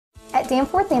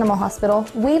Danforth Animal Hospital,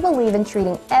 we believe in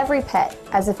treating every pet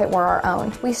as if it were our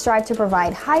own. We strive to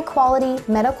provide high-quality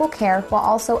medical care while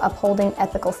also upholding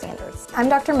ethical standards. I'm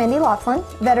Dr. Mindy Laughlin,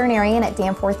 veterinarian at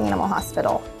Danforth Animal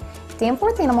Hospital.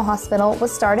 Danforth Animal Hospital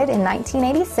was started in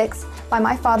 1986 by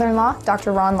my father-in-law,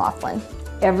 Dr. Ron Laughlin.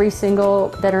 Every single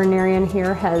veterinarian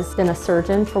here has been a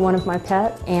surgeon for one of my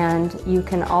pets, and you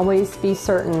can always be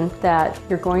certain that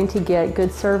you're going to get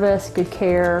good service, good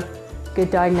care, good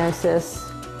diagnosis.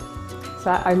 So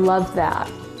I love that.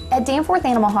 At Danforth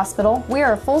Animal Hospital, we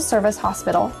are a full-service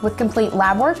hospital with complete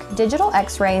lab work, digital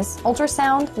x-rays,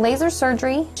 ultrasound, laser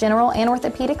surgery, general and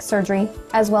orthopedic surgery,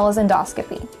 as well as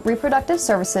endoscopy, reproductive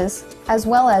services, as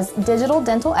well as digital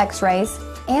dental x-rays,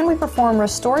 and we perform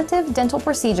restorative dental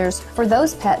procedures for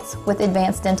those pets with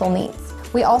advanced dental needs.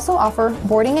 We also offer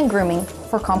boarding and grooming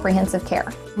for comprehensive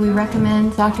care. We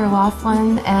recommend Dr.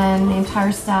 Laughlin and the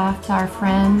entire staff to our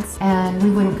friends, and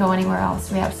we wouldn't go anywhere else.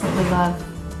 We absolutely love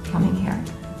coming here.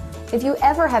 If you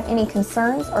ever have any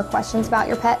concerns or questions about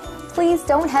your pet, please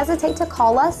don't hesitate to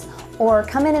call us or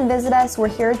come in and visit us. We're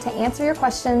here to answer your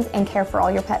questions and care for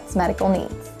all your pet's medical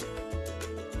needs.